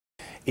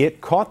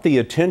It caught the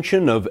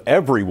attention of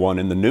everyone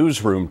in the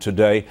newsroom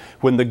today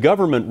when the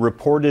government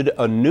reported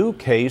a new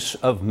case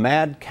of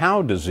mad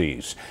cow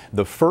disease,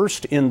 the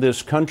first in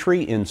this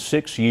country in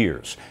 6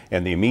 years.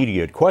 And the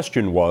immediate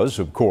question was,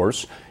 of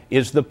course,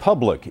 is the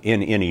public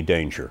in any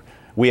danger?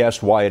 We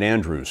asked Wyatt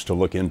Andrews to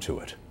look into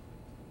it.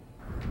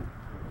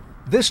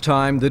 This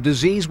time, the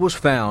disease was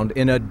found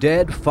in a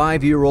dead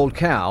 5-year-old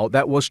cow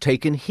that was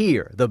taken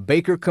here, the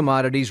Baker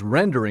Commodities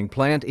rendering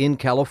plant in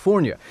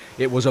California.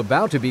 It was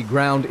about to be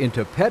ground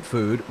into pet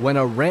food when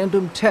a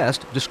random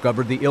test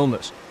discovered the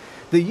illness.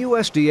 The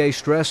USDA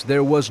stressed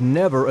there was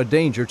never a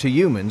danger to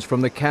humans from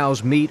the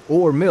cow's meat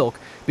or milk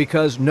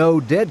because no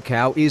dead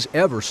cow is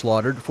ever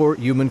slaughtered for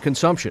human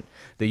consumption.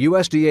 The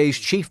USDA's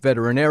chief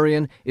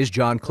veterinarian is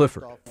John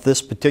Clifford.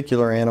 This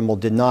particular animal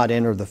did not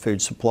enter the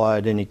food supply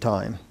at any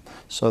time,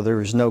 so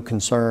there is no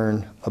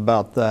concern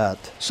about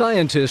that.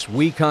 Scientists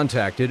we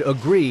contacted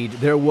agreed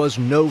there was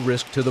no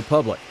risk to the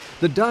public.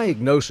 The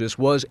diagnosis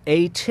was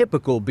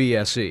atypical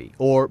BSE,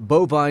 or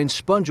bovine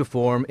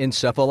spongiform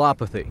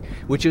encephalopathy,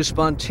 which is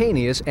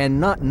spontaneous and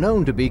not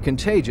known to be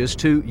contagious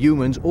to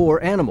humans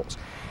or animals.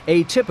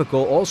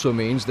 Atypical also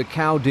means the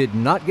cow did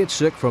not get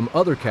sick from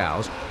other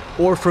cows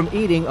or from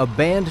eating a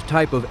banned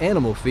type of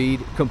animal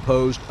feed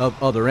composed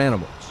of other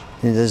animals.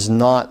 It is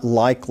not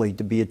likely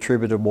to be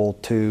attributable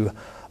to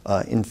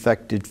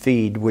infected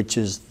feed, which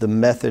is the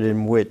method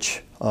in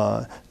which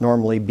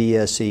normally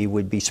BSE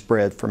would be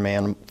spread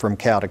from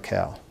cow to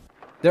cow.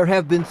 There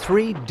have been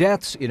 3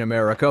 deaths in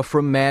America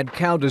from mad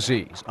cow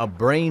disease, a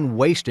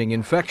brain-wasting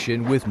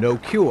infection with no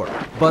cure.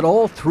 But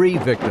all 3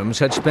 victims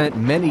had spent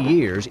many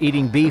years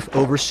eating beef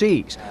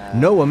overseas.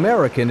 No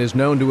American is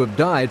known to have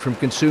died from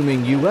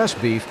consuming U.S.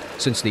 beef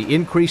since the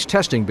increased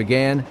testing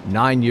began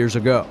 9 years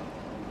ago.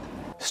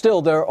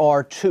 Still, there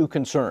are 2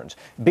 concerns.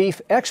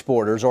 Beef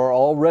exporters are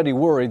already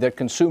worried that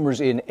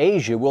consumers in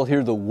Asia will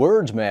hear the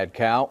words mad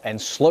cow and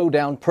slow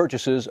down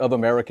purchases of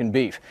American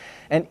beef.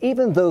 And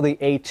even though the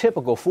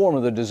atypical form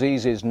of the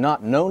disease is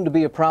not known to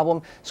be a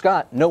problem,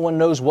 Scott, no one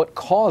knows what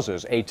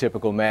causes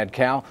atypical mad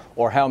cow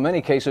or how many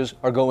cases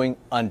are going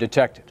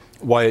undetected.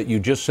 Wyatt,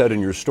 you just said in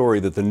your story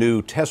that the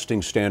new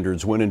testing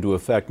standards went into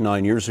effect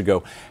 9 years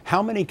ago.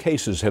 How many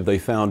cases have they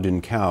found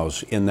in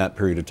cows in that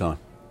period of time?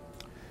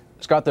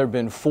 Scott, there have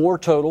been 4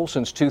 total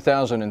since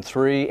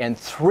 2003, and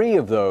 3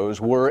 of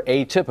those were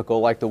atypical,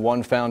 like the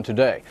one found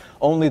today.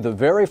 Only the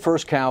very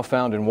first cow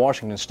found in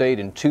Washington State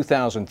in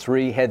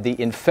 2003 had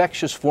the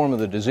infectious form of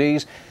the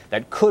disease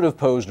that could have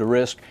posed a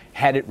risk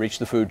had it reached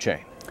the food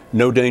chain.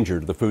 No danger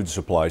to the food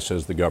supply,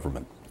 says the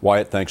government.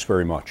 Wyatt, thanks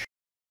very much.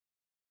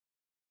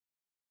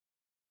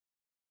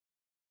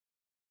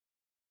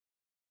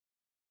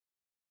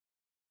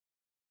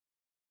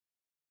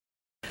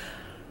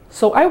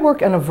 So I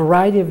work on a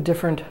variety of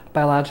different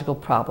biological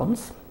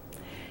problems,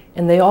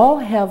 and they all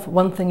have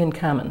one thing in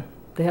common.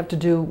 They have to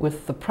do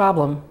with the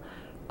problem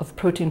of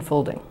protein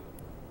folding.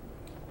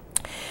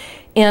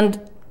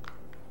 And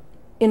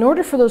in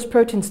order for those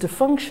proteins to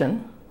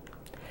function,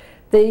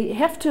 they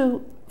have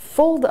to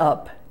fold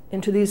up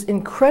into these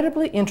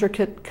incredibly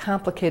intricate,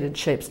 complicated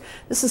shapes.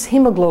 This is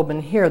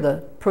hemoglobin here,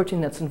 the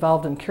protein that's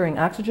involved in carrying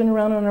oxygen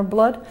around in our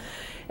blood.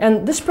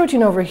 And this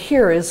protein over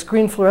here is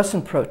green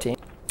fluorescent protein.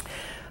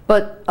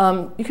 But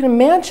you can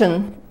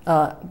imagine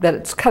that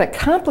it's kind of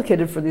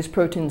complicated for these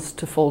proteins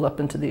to fold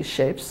up into these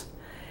shapes.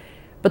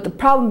 But the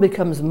problem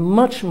becomes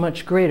much,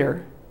 much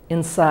greater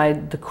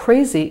inside the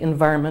crazy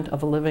environment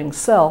of a living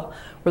cell,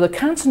 where the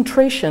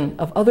concentration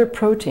of other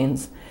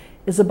proteins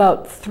is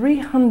about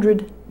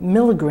 300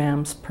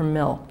 milligrams per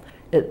mil.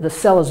 The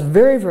cell is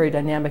very, very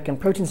dynamic, and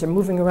proteins are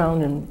moving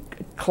around and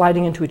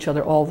colliding into each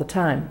other all the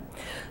time.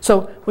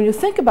 So when you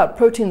think about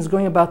proteins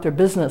going about their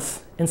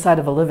business inside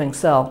of a living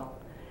cell,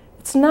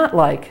 it's not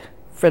like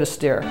Fred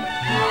Astaire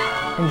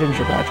and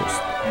Ginger Rogers.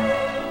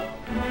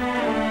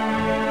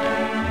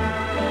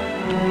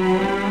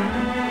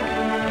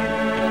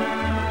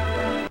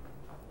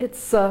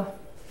 It's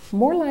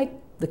more like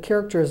the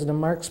characters in a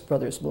Marx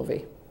Brothers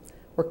movie,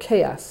 where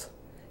chaos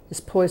is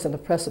poised on the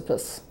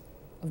precipice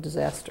of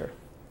disaster.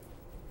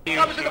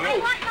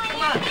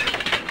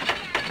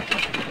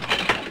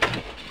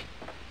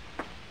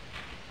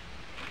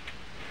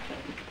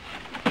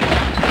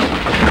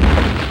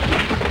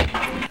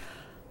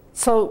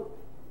 So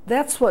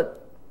that's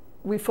what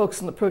we folks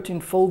in the protein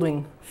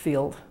folding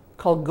field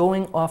call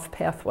going off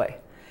pathway.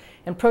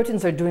 And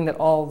proteins are doing that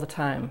all the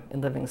time in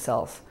living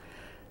cells.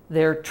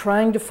 They're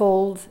trying to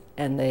fold,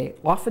 and they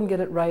often get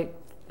it right,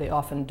 they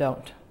often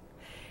don't.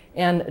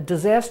 And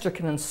disaster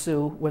can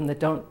ensue when they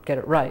don't get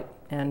it right.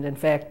 And in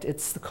fact,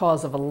 it's the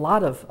cause of a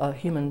lot of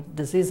human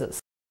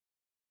diseases.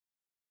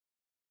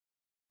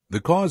 The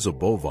cause of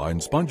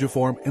bovine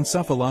spongiform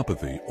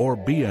encephalopathy, or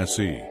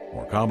BSE,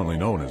 more commonly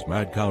known as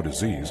mad cow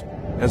disease,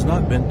 has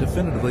not been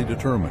definitively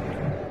determined.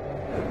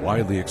 A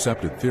widely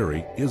accepted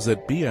theory is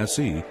that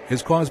BSE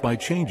is caused by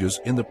changes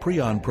in the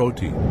prion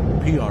protein,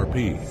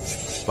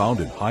 PRP, found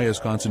in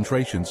highest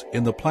concentrations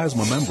in the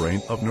plasma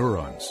membrane of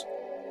neurons.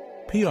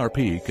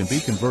 PRP can be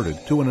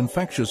converted to an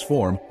infectious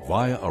form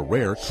via a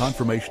rare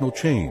conformational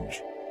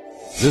change.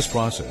 This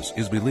process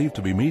is believed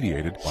to be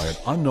mediated by an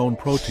unknown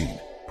protein,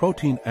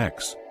 protein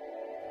X.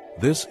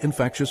 This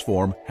infectious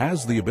form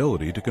has the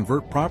ability to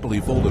convert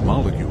properly folded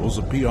molecules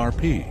of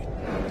PRP.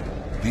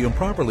 The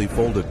improperly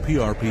folded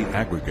PRP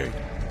aggregate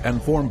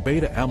and form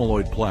beta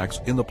amyloid plaques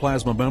in the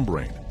plasma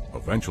membrane,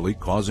 eventually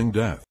causing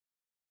death.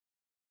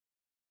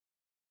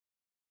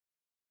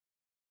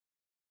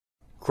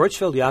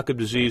 Creutzfeldt-Jakob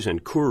disease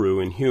and Kuru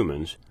in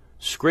humans,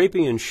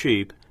 scrapie in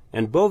sheep,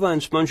 and bovine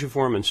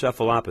spongiform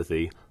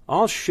encephalopathy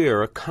all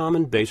share a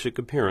common basic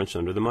appearance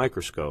under the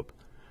microscope.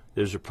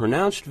 There's a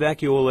pronounced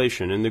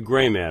vacuolation in the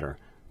gray matter,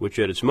 which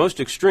at its most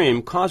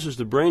extreme causes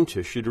the brain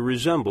tissue to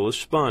resemble a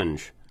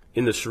sponge.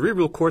 In the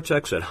cerebral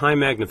cortex at high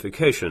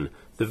magnification,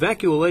 the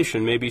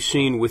vacuolation may be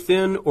seen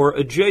within or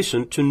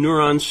adjacent to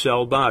neuron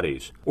cell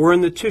bodies, or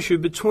in the tissue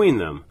between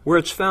them, where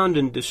it's found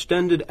in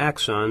distended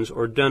axons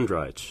or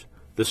dendrites.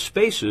 The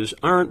spaces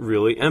aren't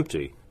really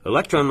empty.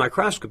 Electron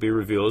microscopy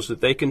reveals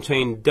that they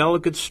contain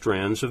delicate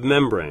strands of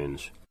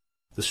membranes.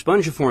 The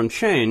spongiform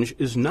change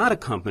is not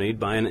accompanied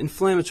by an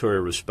inflammatory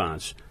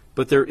response,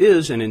 but there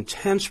is an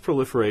intense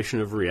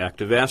proliferation of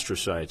reactive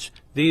astrocytes,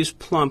 these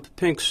plump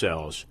pink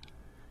cells.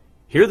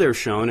 Here they're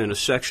shown in a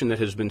section that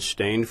has been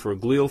stained for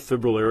glial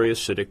fibrillary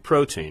acidic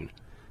protein.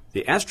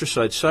 The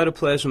astrocyte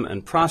cytoplasm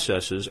and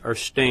processes are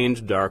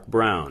stained dark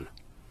brown.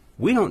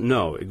 We don't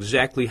know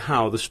exactly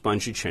how the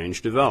spongy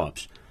change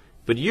develops,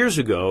 but years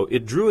ago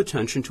it drew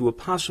attention to a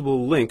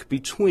possible link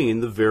between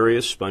the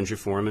various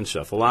spongiform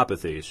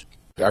encephalopathies.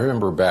 I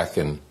remember back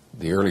in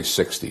the early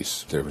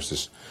 60s, there was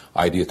this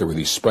idea that there were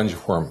these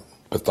spongiform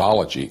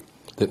pathology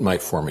that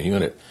might form a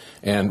unit.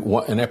 And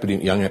young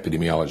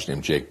epidemiologist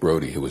named Jake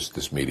Brody, who was at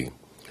this meeting,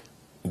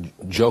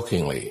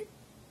 jokingly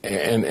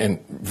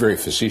and very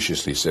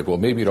facetiously said, well,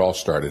 maybe it all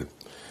started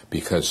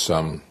because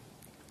some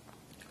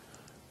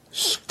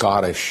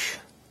Scottish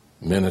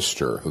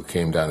minister who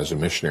came down as a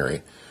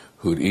missionary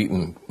who'd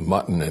eaten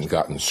mutton and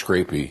gotten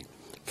scrapie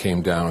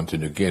came down to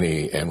New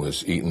Guinea and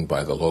was eaten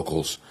by the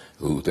locals,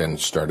 who then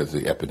started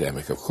the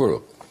epidemic of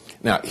Kuru.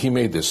 Now, he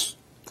made this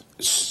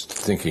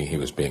thinking he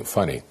was being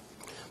funny.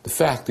 The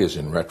fact is,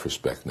 in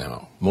retrospect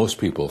now, most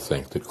people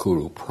think that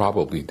Kuru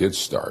probably did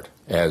start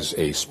as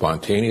a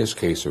spontaneous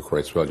case of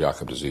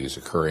Creutzfeldt-Jakob disease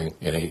occurring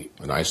in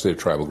an isolated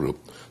tribal group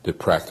that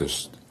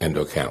practiced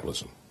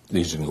endocannibalism.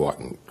 These didn't go out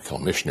and kill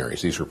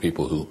missionaries. These were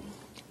people who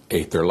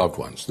ate their loved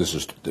ones. This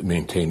is to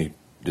maintain,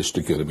 just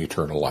to give them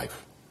eternal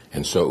life.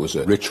 And so it was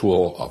a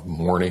ritual of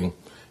mourning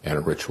and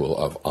a ritual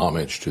of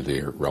homage to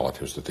their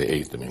relatives that they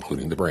ate them,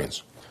 including the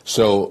brains.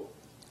 So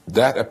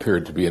that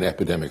appeared to be an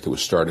epidemic that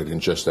was started in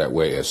just that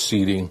way, as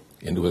seeding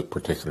into a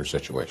particular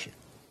situation.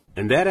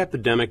 And that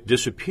epidemic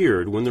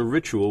disappeared when the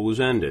ritual was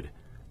ended.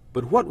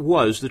 But what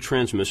was the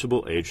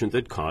transmissible agent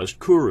that caused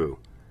Kuru?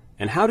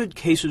 And how did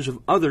cases of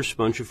other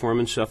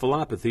spongiform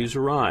encephalopathies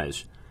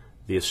arise?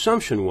 The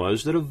assumption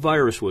was that a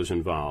virus was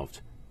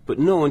involved, but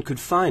no one could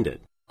find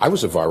it. I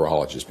was a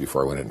virologist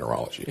before I went into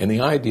neurology, and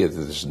the idea that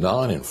this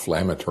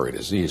non-inflammatory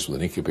disease with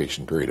an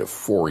incubation period of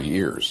 4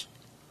 years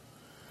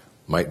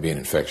might be an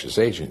infectious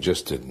agent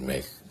just didn't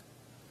make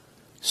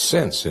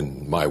sense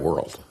in my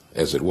world,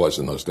 as it was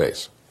in those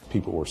days.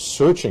 People were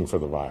searching for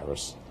the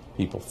virus.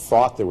 People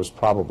thought there was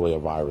probably a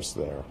virus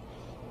there,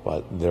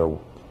 but there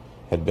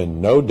had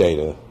been no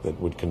data that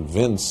would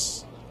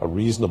convince a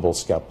reasonable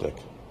skeptic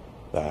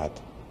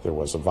that there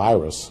was a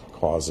virus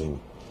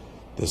causing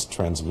this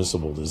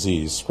transmissible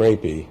disease,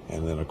 scrapie,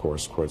 and then, of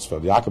course,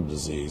 Creutzfeldt-Jakob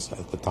disease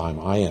at the time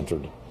I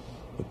entered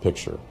the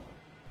picture.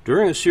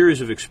 During a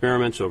series of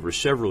experiments over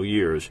several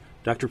years,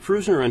 Dr.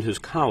 Prusner and his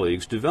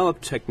colleagues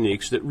developed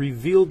techniques that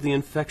revealed the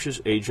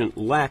infectious agent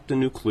lacked a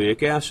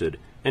nucleic acid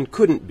and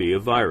couldn't be a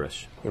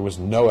virus. There was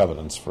no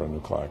evidence for a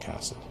nucleic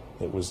acid.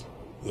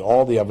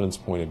 All the evidence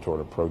pointed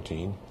toward a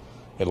protein.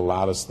 It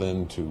allowed us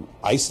then to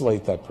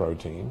isolate that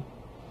protein,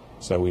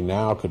 so we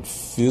now could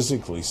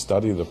physically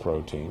study the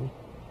protein.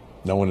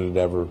 No one had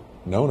ever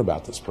known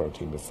about this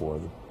protein before,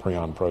 the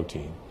prion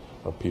protein,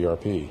 or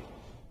PRP.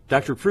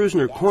 Dr.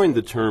 Prusner coined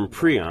the term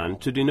prion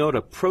to denote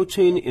a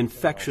protein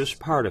infectious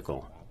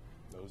particle.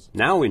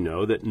 Now we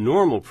know that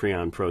normal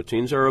prion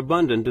proteins are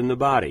abundant in the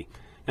body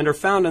and are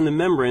found on the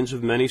membranes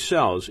of many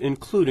cells,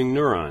 including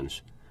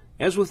neurons.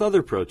 As with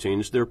other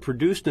proteins, they're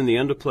produced in the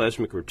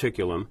endoplasmic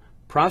reticulum,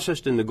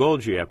 processed in the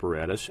Golgi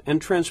apparatus,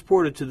 and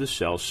transported to the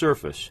cell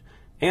surface.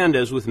 And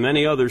as with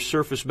many other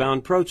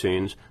surface-bound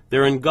proteins,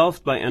 they're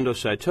engulfed by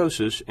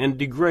endocytosis and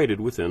degraded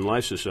within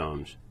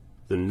lysosomes.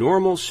 The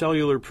normal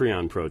cellular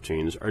prion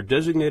proteins are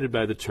designated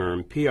by the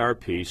term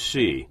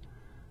PRPC.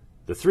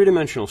 The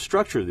three-dimensional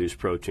structure of these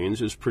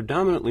proteins is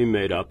predominantly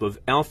made up of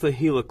alpha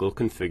helical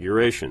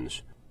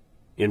configurations.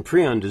 In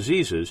prion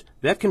diseases,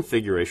 that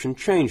configuration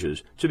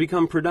changes to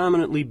become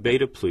predominantly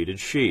beta-pleated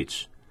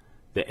sheets.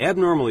 The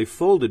abnormally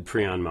folded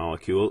prion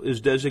molecule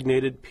is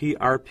designated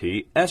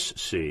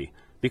PRPSC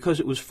because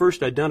it was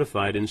first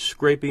identified in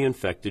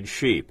scrapie-infected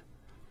sheep.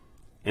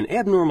 An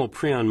abnormal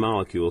prion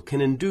molecule can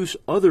induce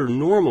other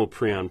normal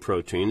prion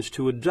proteins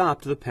to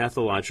adopt the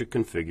pathologic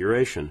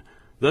configuration,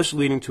 thus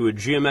leading to a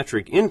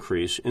geometric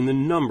increase in the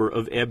number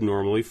of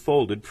abnormally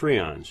folded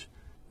prions.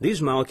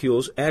 These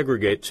molecules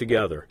aggregate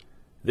together.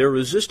 They're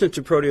resistant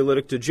to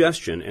proteolytic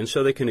digestion, and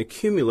so they can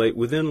accumulate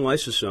within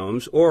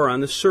lysosomes or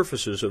on the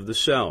surfaces of the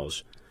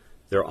cells.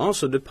 They're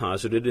also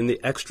deposited in the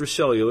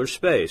extracellular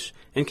space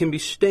and can be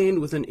stained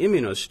with an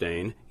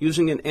immunostain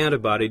using an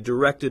antibody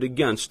directed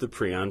against the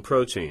prion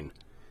protein.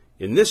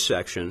 In this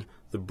section,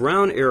 the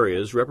brown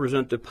areas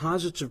represent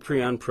deposits of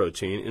prion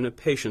protein in a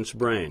patient's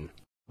brain.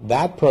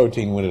 That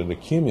protein, when it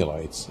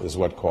accumulates, is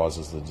what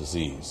causes the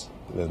disease.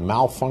 The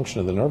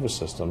malfunction of the nervous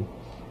system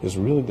is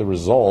really the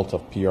result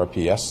of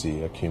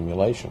PRPSC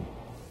accumulation.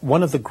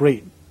 One of the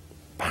great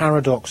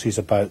paradoxes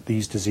about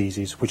these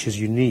diseases, which is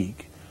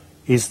unique,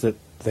 is that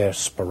they're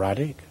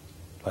sporadic,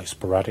 like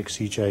sporadic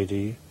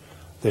CJD,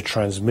 they're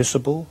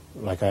transmissible,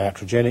 like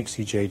iatrogenic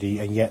CJD,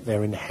 and yet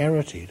they're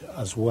inherited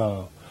as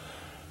well.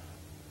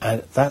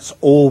 And that's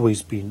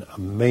always been a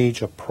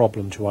major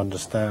problem to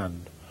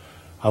understand.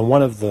 And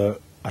one of the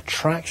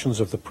attractions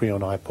of the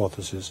Prion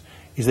hypothesis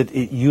is that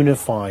it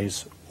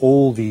unifies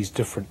all these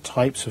different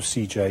types of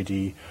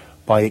CJD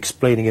by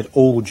explaining it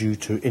all due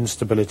to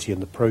instability in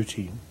the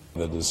protein.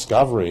 The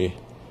discovery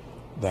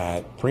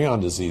that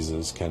prion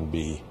diseases can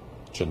be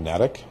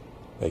genetic,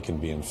 they can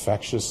be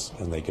infectious,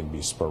 and they can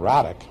be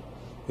sporadic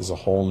is a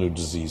whole new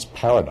disease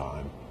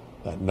paradigm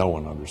that no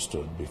one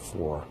understood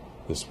before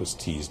this was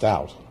teased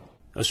out.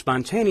 A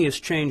spontaneous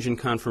change in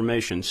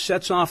conformation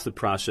sets off the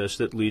process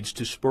that leads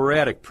to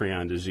sporadic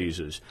prion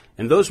diseases,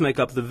 and those make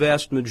up the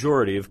vast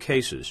majority of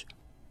cases.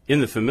 In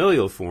the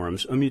familial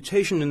forms, a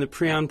mutation in the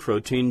prion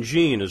protein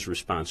gene is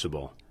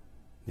responsible.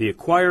 The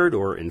acquired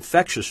or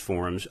infectious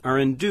forms are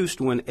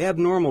induced when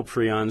abnormal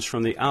prions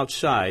from the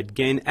outside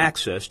gain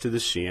access to the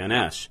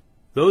CNS.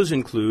 Those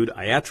include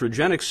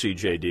iatrogenic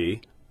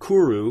CJD,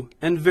 Kuru,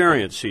 and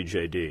variant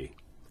CJD.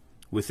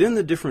 Within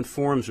the different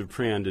forms of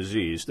prion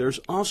disease, there's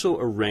also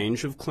a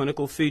range of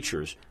clinical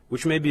features,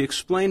 which may be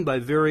explained by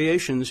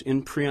variations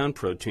in prion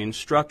protein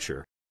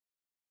structure.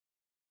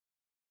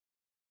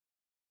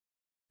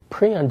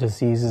 Prion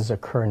diseases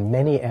occur in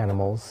many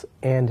animals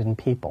and in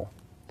people.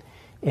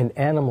 In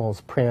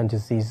animals, prion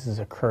diseases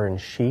occur in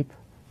sheep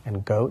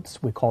and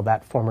goats. We call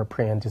that form of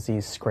prion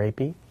disease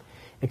scrapie.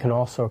 It can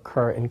also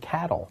occur in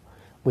cattle.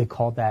 We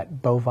call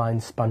that bovine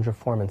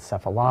spongiform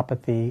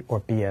encephalopathy,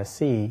 or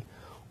BSE,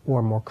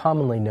 or more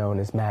commonly known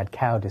as mad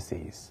cow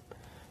disease.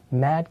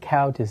 Mad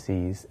cow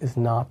disease is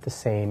not the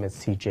same as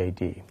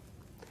CJD.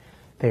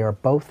 They are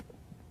both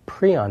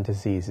prion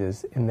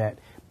diseases in that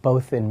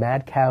both in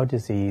mad cow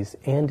disease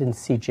and in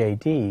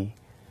CJD,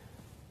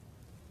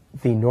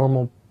 the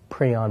normal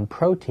prion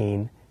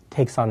protein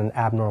takes on an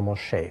abnormal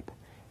shape.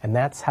 And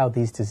that's how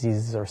these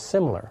diseases are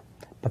similar.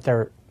 But there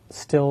are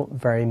still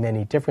very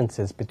many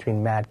differences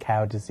between mad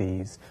cow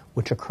disease,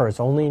 which occurs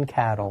only in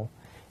cattle,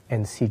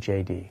 and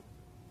CJD.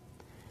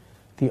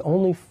 The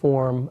only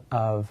form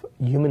of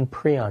human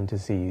prion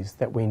disease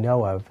that we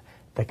know of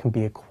that can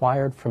be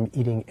acquired from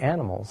eating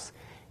animals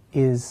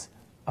is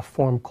a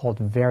form called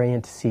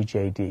variant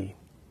CJD.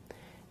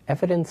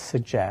 Evidence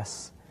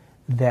suggests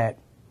that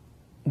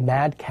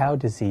mad cow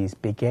disease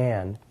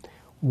began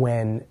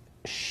when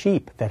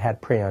sheep that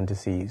had prion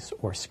disease,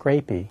 or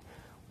scrapie,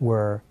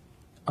 were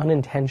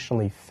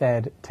unintentionally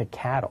fed to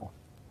cattle.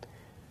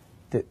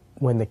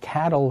 When the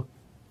cattle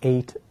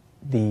ate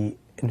the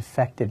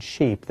infected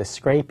sheep, the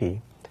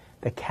scrapie,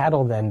 the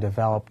cattle then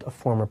developed a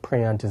form of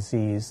prion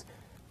disease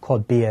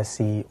called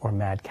BSE, or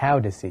mad cow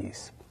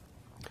disease.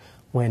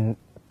 When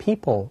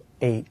people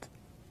ate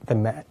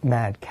the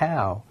mad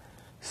cow,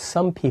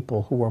 some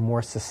people who were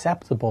more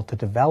susceptible to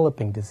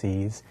developing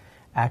disease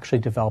actually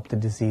developed a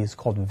disease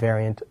called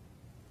variant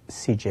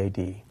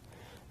CJD.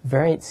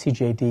 Variant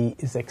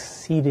CJD is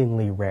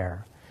exceedingly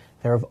rare.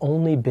 There have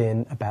only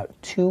been about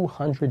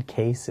 200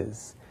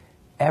 cases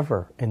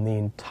ever in the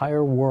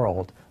entire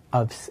world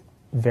of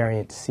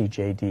variant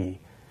CJD.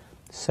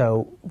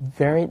 So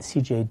variant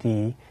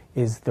CJD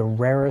is the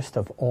rarest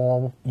of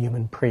all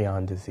human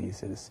prion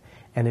diseases,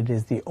 and it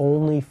is the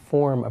only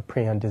form of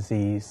prion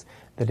disease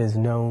that is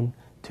known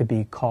to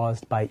be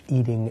caused by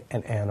eating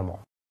an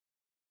animal.